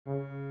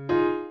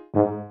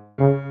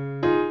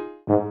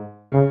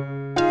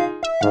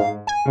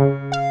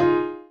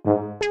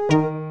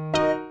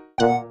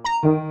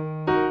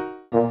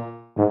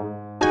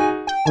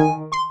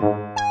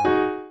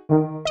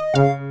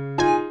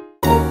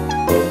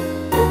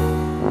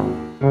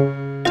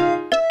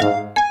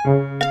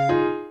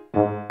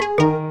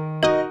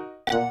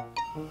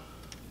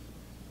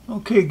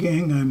Okay,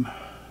 gang, I'm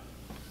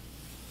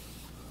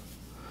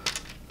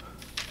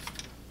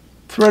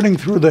threading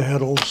through the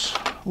heddles.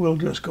 We'll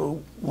just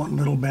go one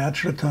little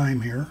batch at a time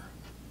here.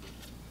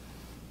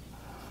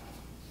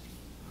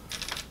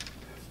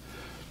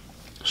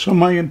 So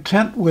my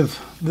intent with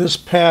this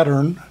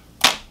pattern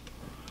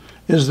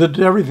is that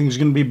everything's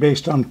going to be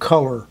based on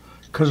color,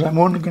 because I'm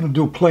only going to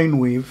do plain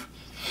weave,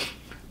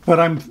 but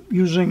I'm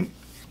using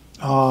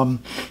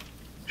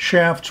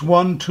shafts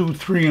 1, 2,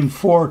 3, and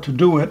 4 to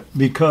do it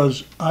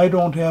because I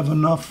don't have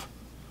enough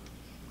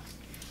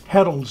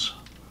heddles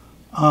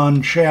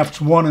on shafts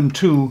 1 and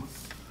 2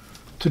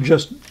 to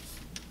just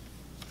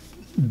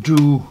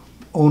do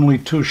only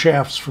 2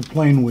 shafts for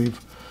plain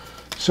weave.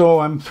 So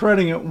I'm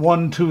threading it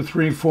 1, 2,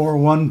 3, 4,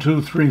 1,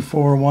 2, 3,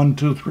 4, 1,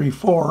 2, 3,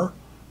 4,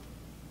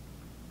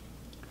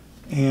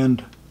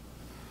 and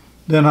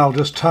then I'll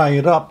just tie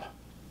it up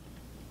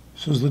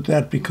so that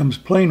that becomes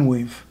plain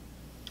weave.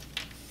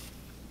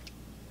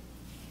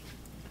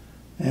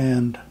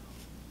 And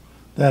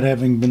that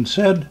having been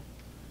said,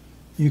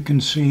 you can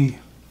see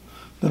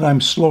that I'm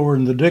slower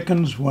than the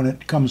dickens when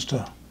it comes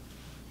to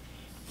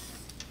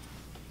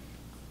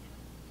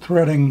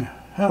threading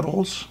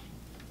heddles.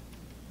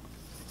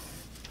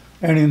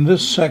 And in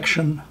this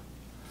section,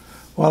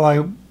 while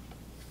I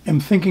am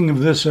thinking of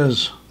this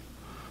as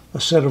a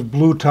set of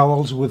blue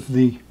towels with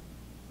the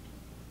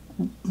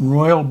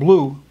royal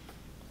blue,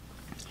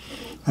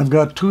 I've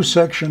got 2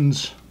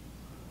 sections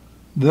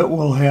that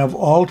will have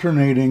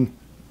alternating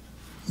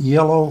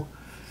yellow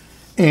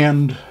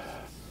and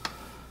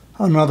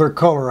another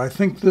color. I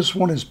think this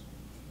one is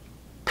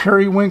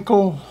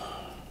periwinkle.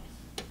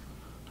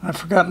 I've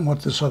forgotten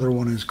what this other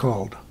one is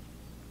called.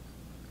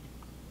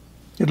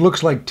 It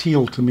looks like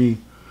teal to me,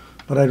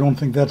 but I don't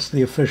think that's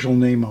the official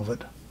name of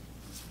it.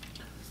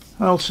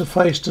 Well,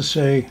 suffice to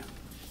say,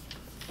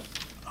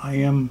 I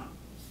am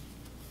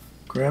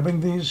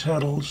grabbing these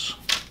heddles,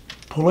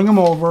 pulling them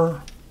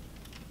over,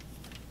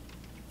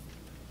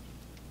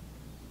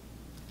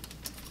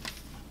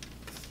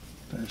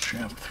 there's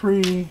shaft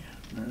 3,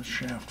 there's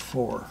shaft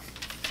 4.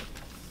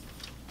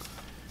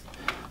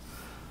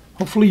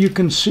 Hopefully you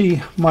can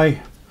see my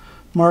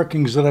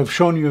markings that I've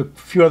shown you a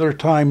few other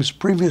times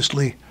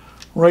previously,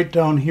 right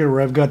down here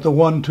where I've got the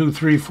 1, 2,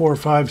 3, 4,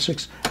 5,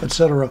 6,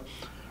 etc.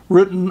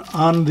 written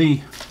on the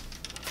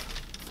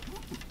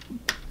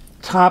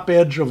top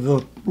edge of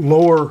the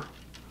lower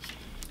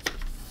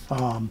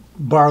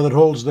bar that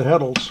holds the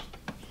heddles,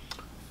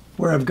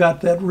 where I've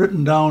got that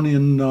written down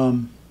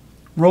in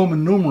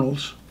Roman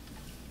numerals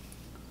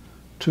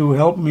to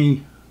help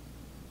me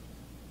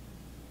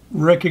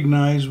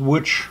recognize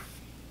which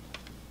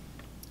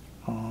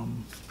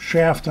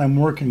shaft I'm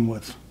working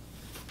with.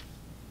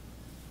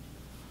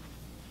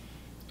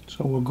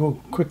 So we'll go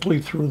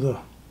quickly through the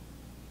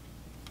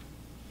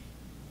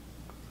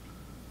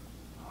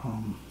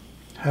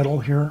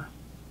heddle here.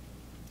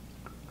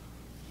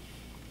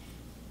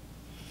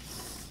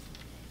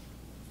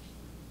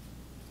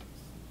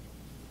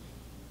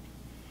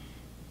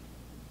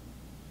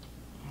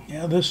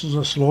 Yeah, this is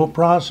a slow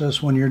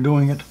process when you're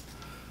doing it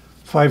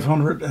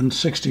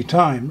 560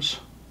 times.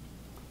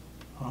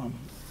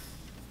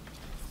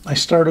 I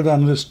started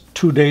on this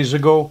 2 days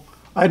ago.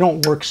 I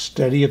don't work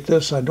steady at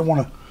this. I don't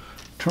want to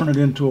turn it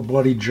into a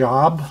bloody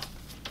job.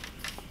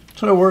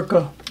 So I work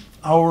an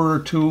hour or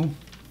 2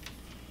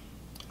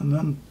 and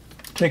then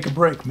take a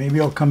break. Maybe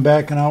I'll come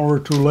back an hour or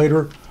 2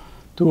 later,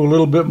 do a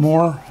little bit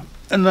more,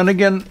 and then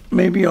again,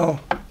 maybe I'll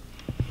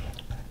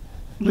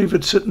leave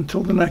it sit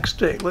until the next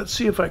day. Let's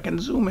see if I can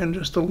zoom in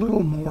just a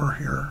little more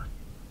here,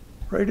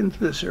 right into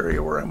this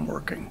area where I'm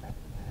working.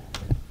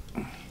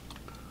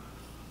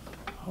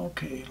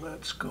 Okay,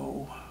 let's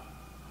go.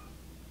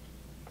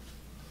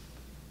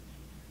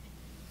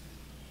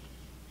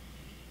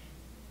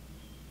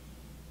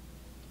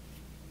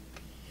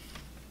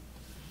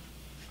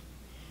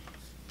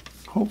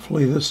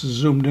 Hopefully this is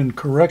zoomed in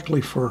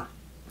correctly for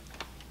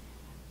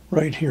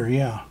right here,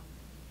 yeah.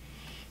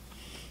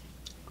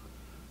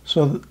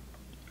 So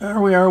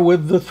there we are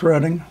with the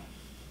threading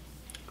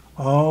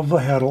of a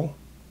heddle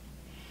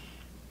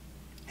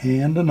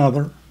and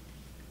another.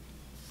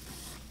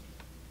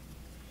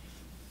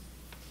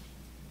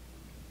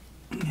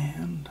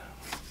 And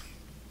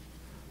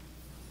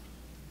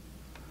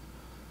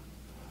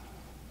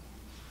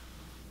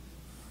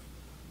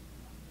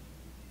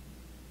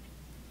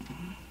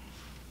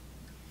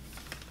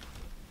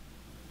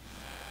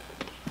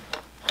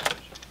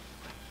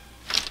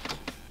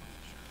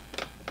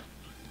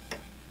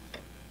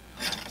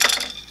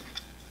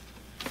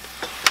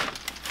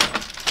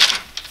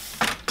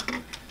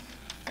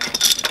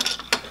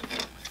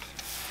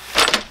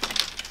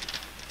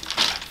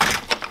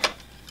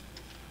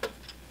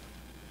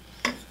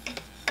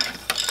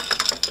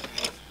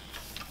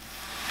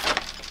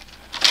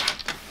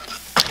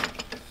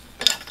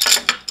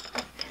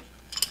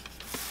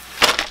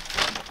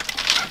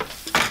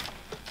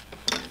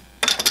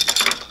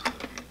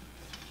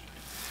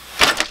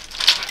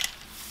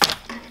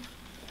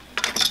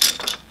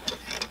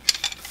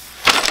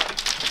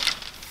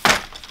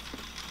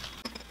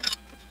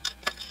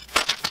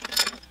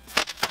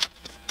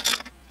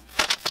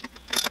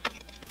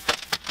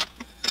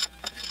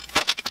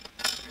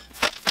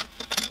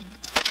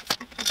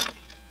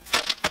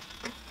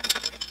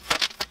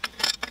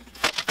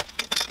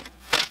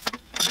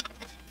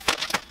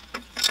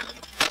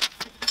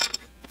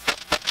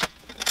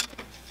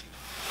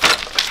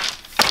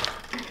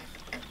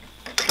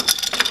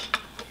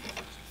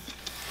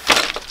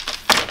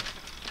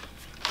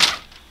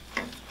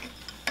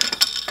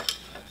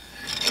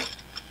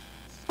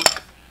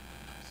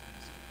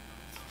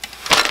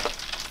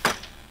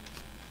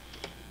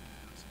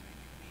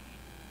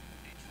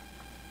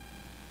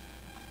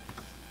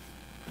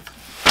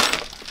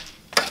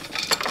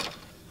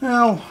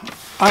Well,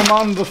 I'm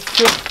on the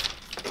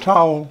 5th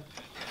towel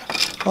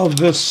of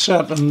this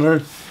set, and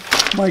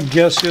my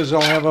guess is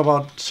I'll have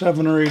about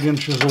 7 or 8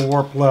 inches of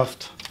warp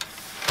left.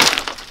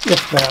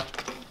 If that.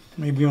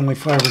 Maybe only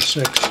 5 or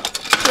 6.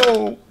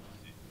 So,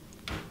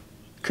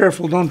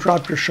 careful, don't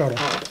drop your shuttle.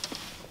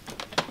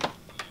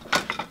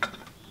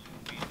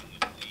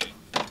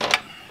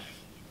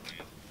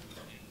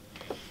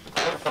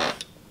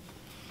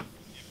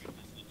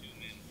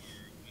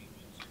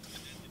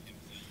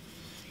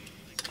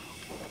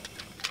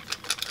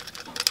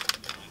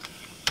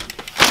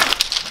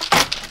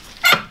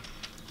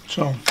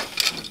 So,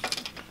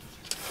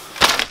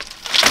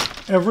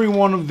 every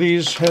one of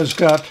these has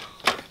got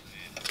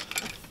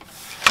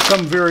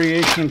some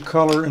variation in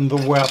color in the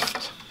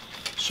weft,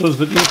 so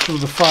that each of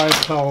the 5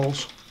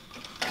 towels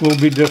will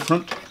be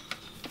different,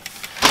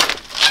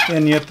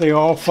 and yet they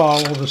all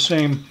follow the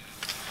same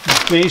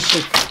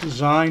basic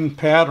design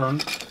pattern.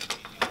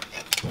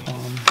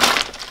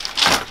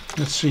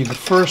 Let's see, the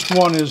first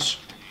one is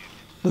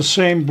the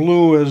same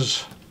blue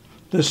as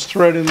this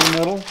thread in the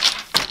middle.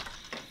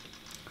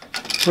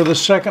 For the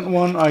second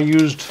one, I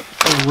used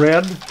a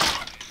red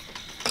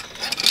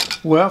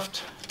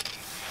weft.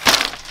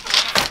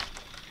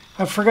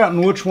 I've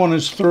forgotten which one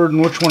is third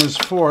and which one is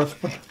fourth,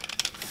 but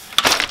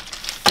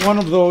one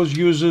of those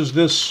uses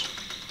this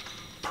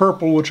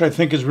purple, which I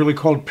think is really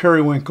called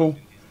periwinkle,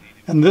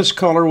 and this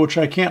color, which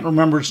I can't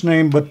remember its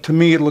name, but to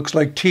me it looks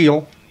like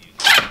teal.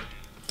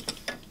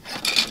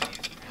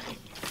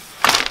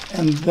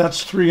 And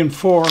that's 3 and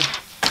 4.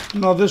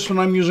 Now this one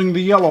I'm using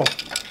the yellow,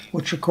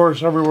 which of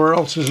course everywhere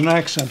else is an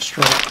accent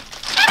stripe.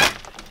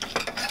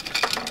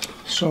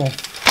 So,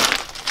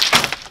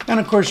 and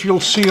of course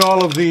you'll see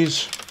all of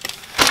these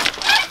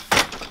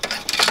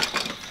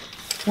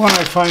when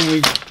I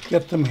finally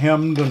get them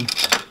hemmed and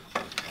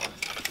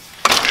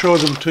show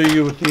them to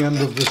you at the end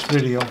of this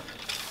video.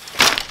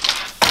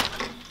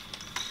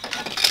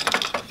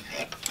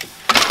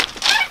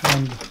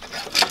 And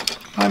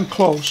I'm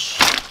close.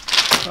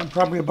 I'm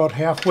probably about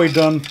halfway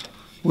done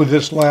with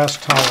this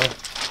last towel.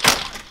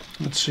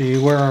 Let's see,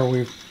 where are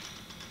we?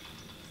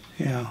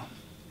 Yeah.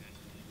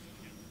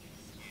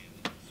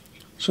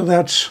 So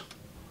that's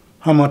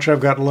how much I've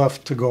got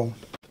left to go.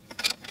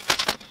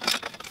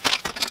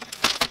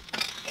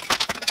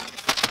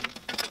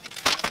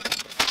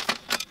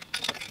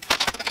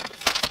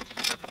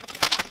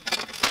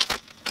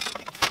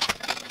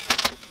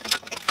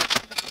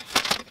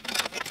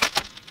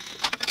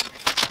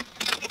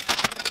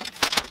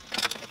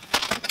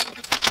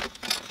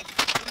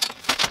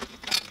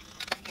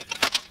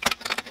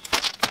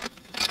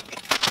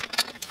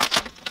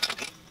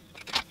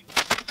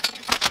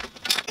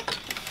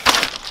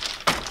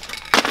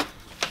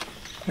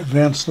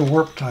 Advance the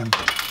warp time.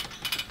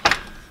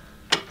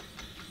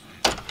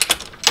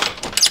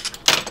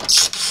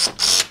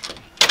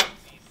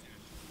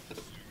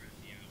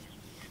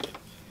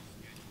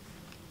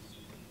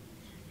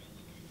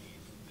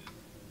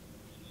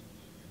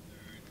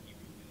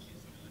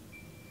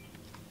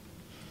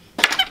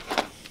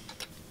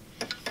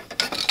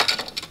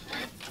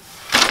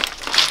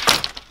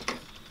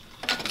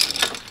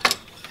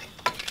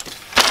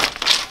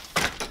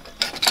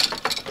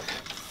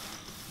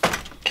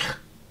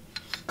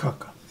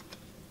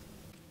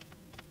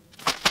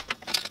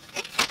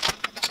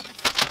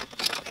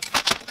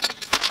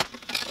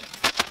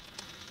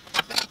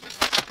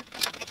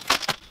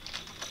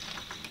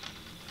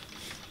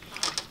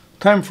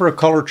 Time for a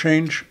color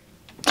change,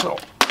 so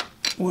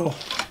we'll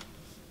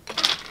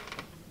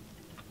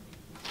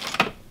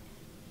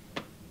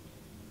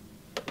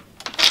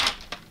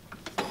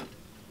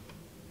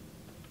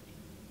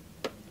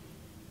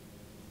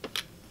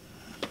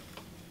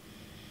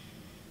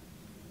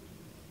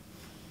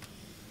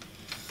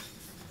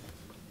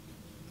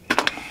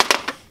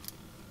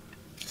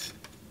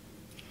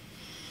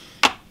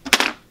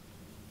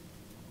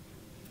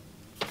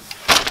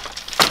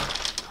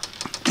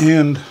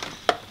and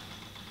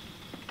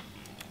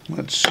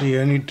let's see,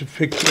 I need to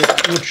pick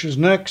which is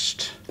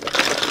next.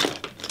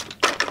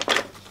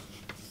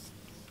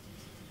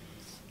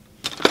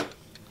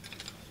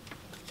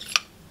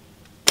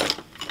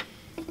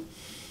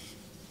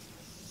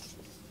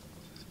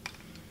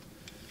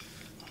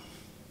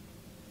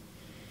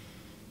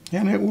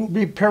 And it will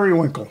be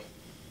periwinkle.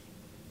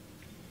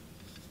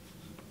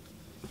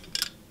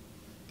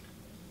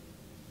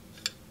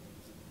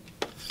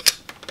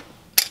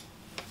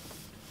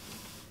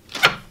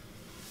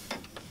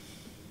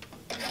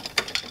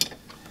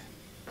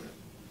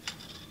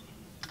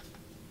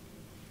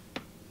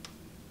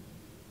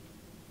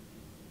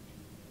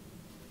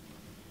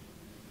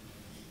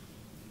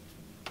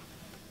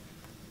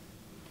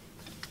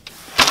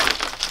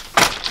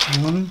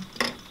 One,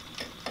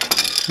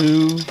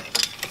 two,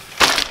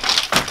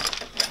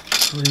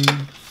 three,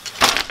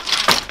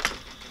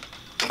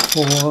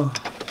 4,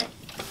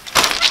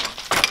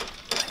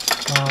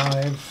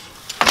 5,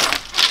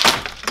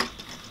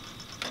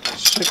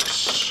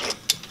 6,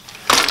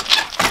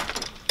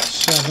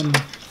 7,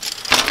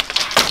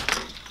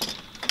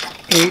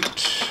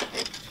 8,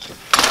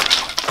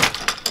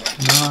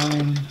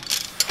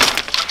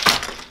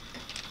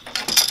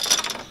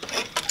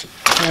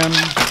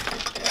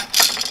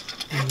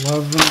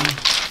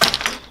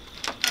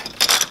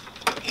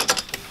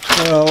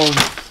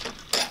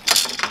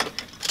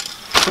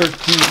 13,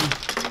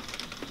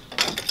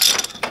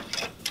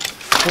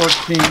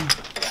 14,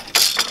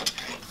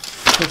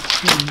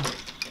 15,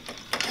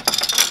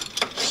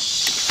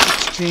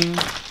 16,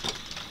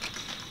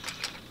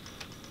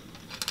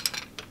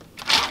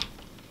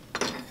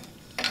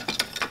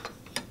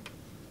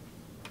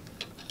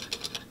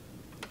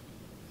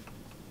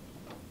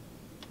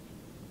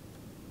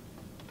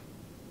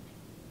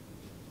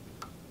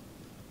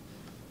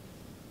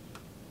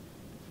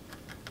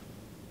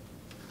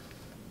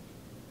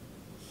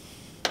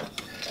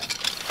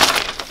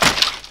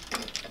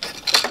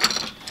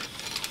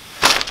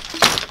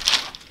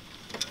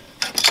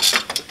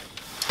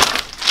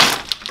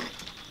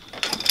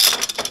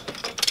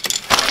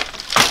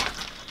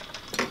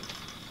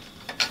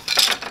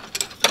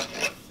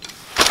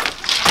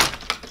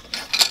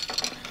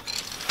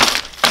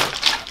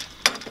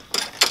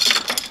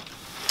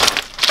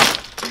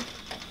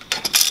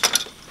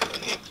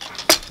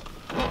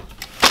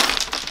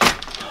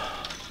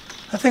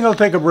 I think I'll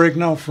take a break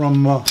now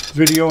from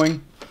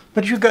videoing,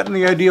 but you've gotten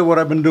the idea what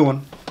I've been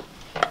doing.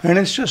 And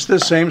it's just the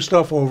same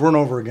stuff over and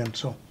over again.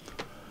 So,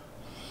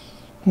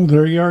 well,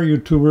 there you are,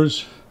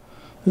 YouTubers.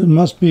 It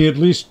must be at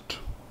least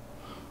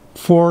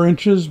 4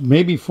 inches,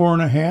 maybe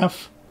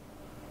 4.5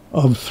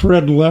 of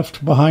thread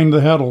left behind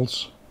the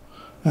heddles.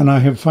 And I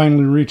have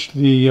finally reached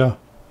the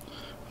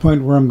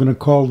point where I'm going to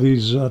call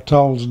these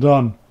towels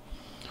done.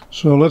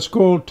 So let's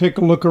go take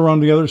a look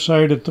around the other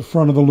side at the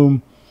front of the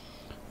loom,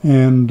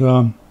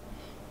 and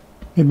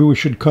maybe we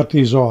should cut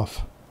these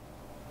off.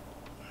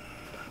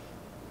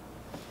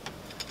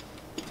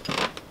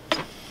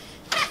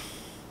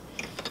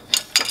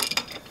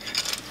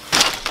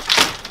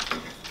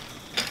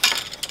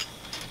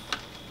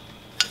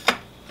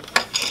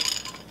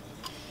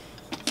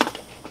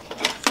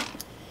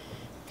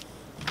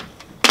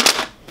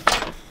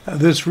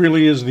 This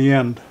really is the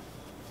end.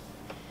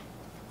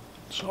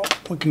 So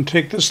we can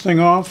take this thing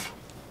off.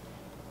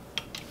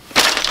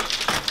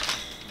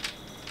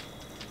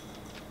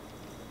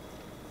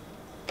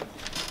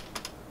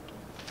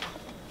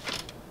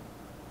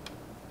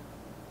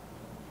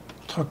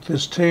 Tuck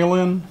this tail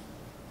in.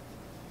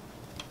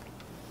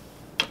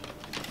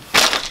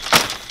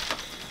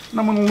 And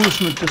I'm going to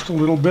loosen it just a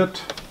little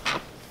bit.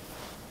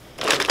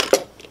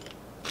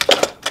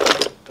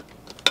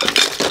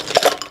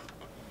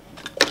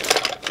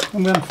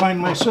 And then find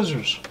my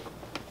scissors.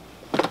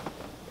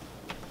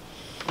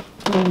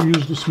 We'll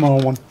use the small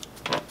one.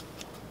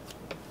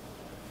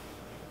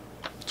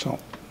 So.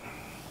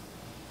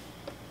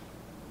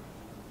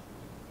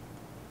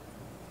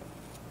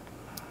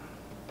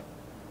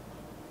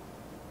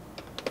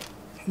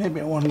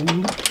 Maybe I want a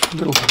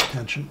little bit of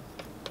tension.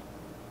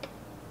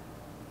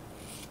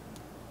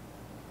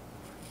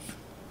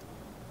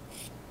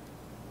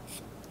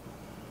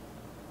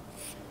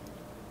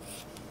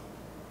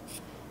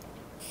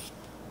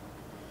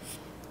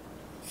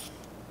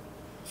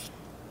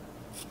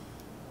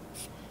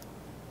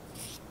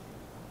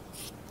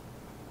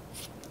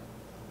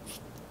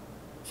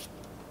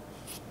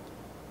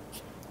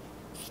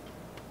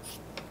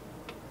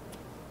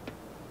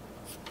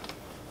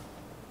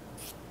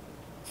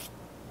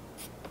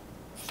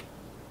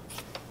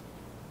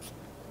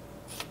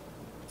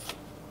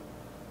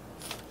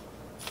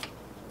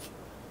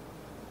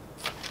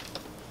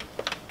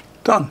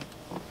 Done.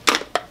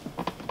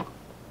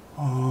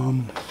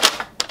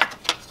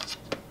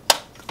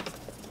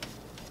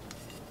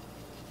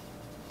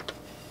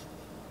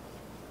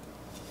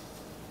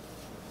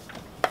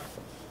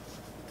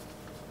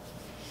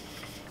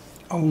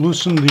 I'll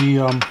loosen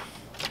the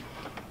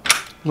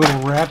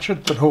little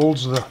ratchet that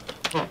holds the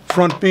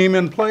front beam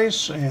in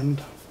place,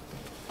 and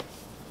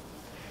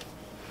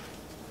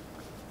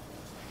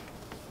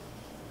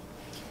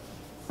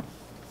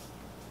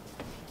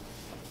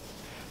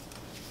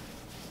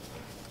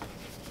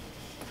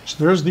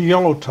so there's the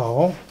yellow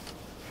towel.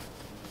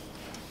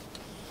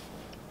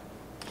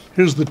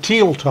 Here's the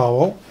teal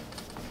towel.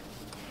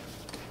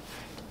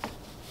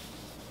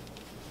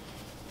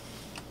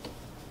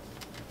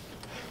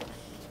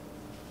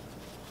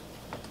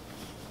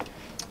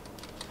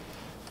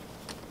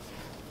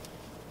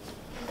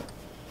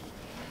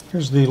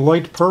 Here's the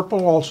light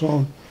purple,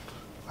 also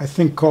I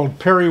think called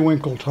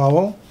periwinkle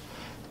towel.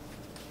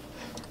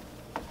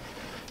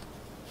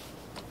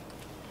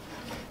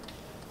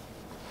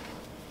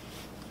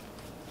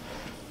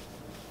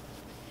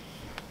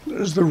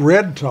 There's the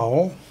red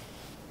towel.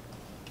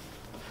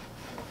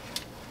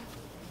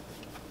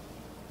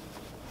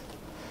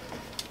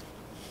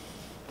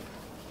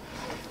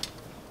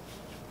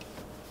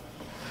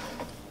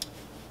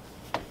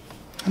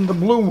 And the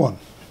blue one.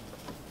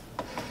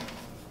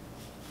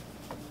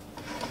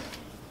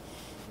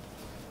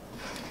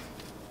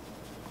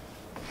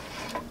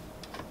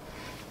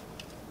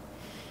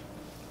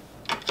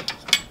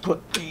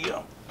 Put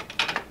the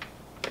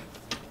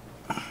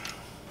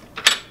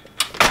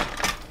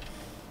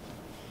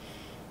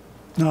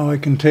now I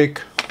can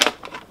take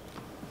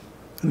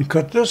and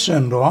cut this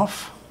end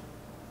off.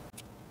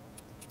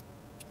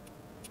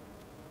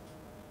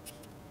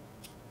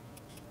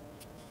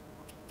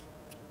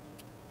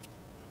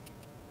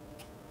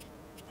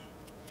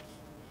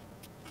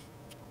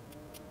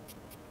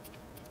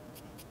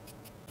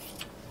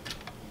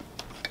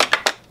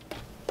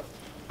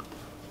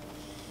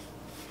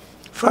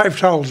 5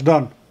 towels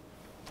done.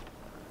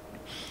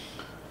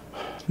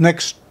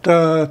 Next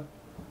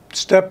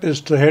step is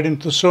to head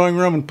into the sewing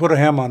room and put a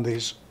hem on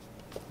these.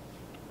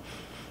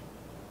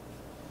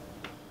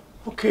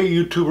 Okay,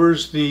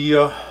 YouTubers,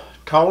 the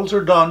towels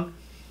are done.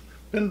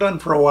 Been done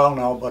for a while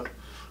now, but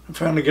I'm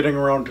finally getting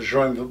around to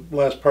showing the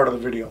last part of the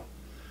video.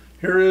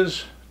 Here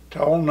is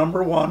towel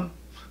number 1.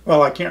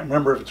 Well, I can't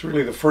remember if it's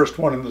really the first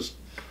one in this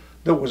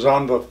that was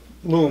on the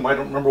loom. I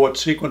don't remember what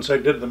sequence I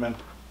did them in.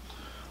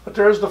 But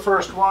there's the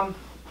first one.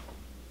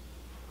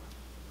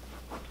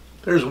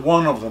 There's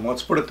one of them,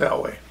 let's put it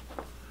that way.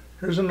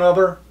 Here's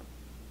another.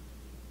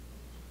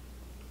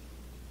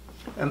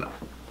 And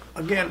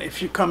again,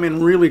 if you come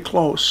in really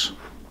close,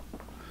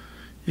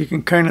 you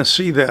can kind of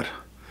see that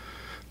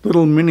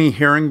little mini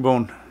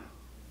herringbone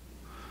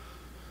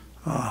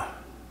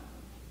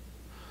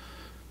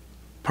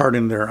part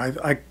in there.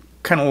 I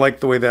kind of like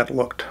the way that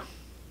looked.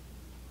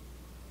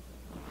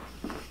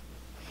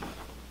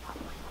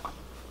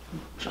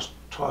 Just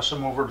toss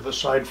them over to the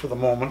side for the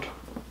moment.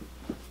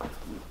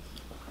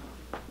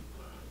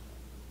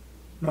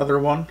 Another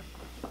one.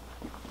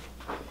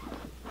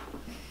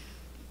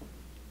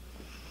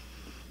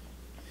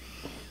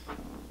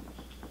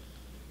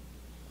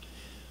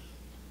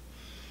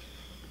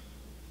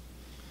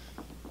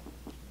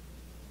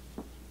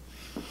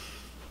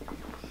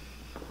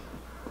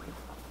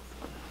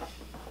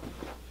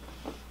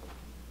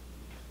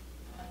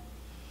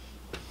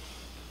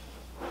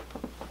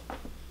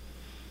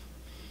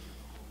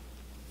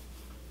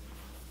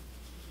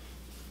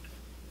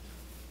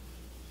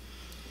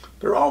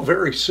 They're all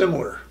very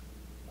similar.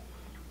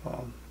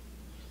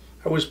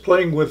 I was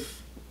playing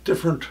with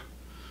different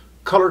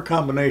color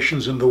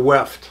combinations in the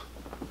weft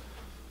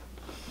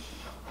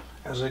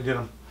as I did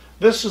them.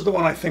 This is the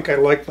one I think I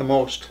like the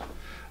most.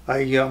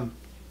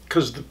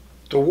 Because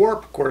the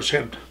warp, of course,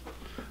 had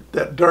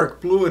that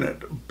dark blue in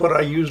it, but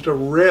I used a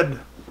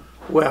red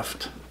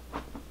weft.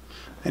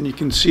 And you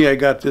can see I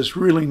got this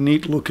really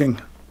neat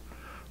looking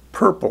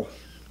purple.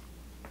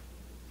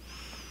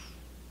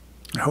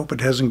 I hope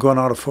it hasn't gone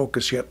out of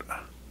focus yet.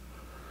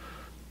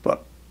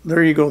 But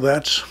there you go,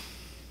 that's.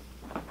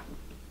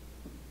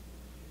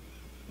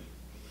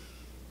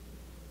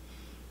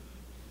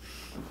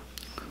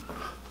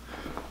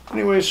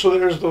 Anyway, so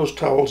there's those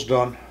towels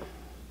done.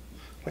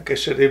 Like I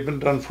said, they've been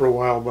done for a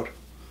while, but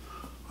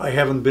I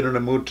haven't been in a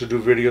mood to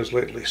do videos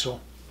lately,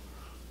 so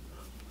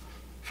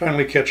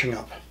finally catching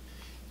up.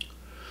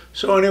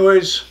 So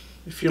anyways,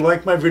 if you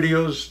like my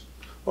videos,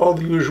 all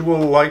the usual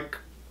like,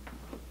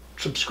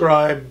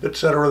 subscribe,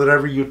 etc. that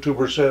every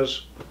YouTuber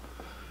says.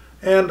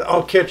 And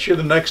I'll catch you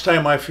the next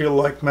time I feel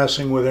like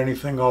messing with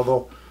anything,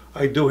 although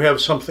I do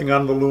have something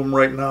on the loom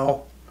right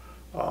now.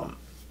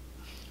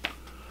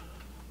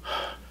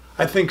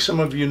 I think some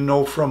of you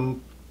know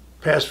from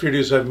past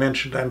videos I've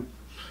mentioned I'm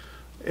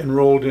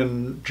enrolled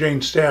in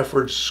Jane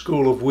Stafford's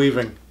School of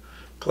Weaving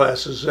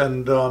classes,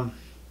 and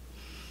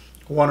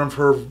one of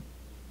her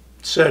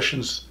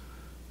sessions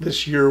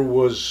this year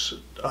was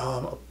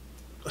a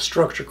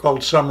structure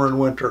called Summer and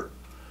Winter,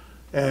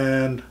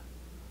 and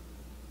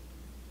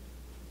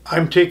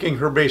I'm taking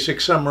her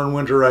basic summer and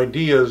winter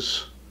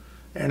ideas,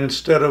 and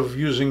instead of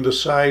using the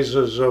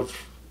sizes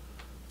of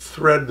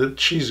thread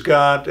that she's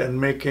got and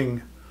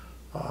making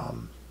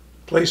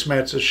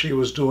placemats as she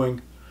was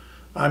doing,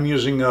 I'm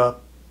using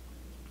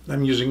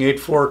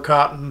 8/4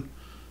 cotton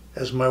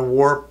as my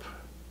warp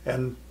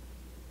and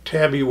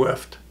tabby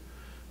weft,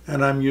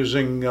 and I'm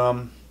using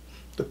the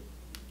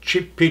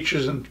cheap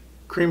peaches and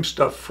cream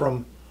stuff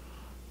from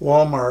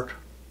Walmart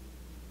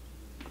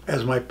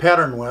as my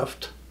pattern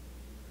weft,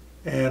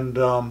 and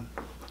I'm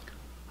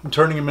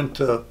turning them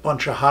into a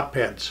bunch of hot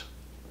pads.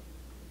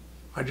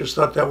 I just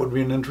thought that would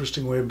be an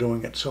interesting way of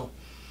doing it, so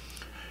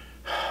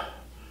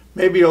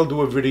maybe I'll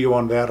do a video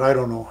on that. I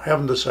don't know,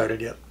 haven't decided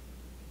yet.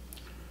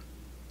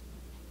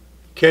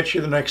 Catch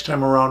you the next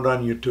time around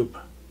on YouTube.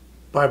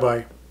 Bye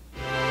bye.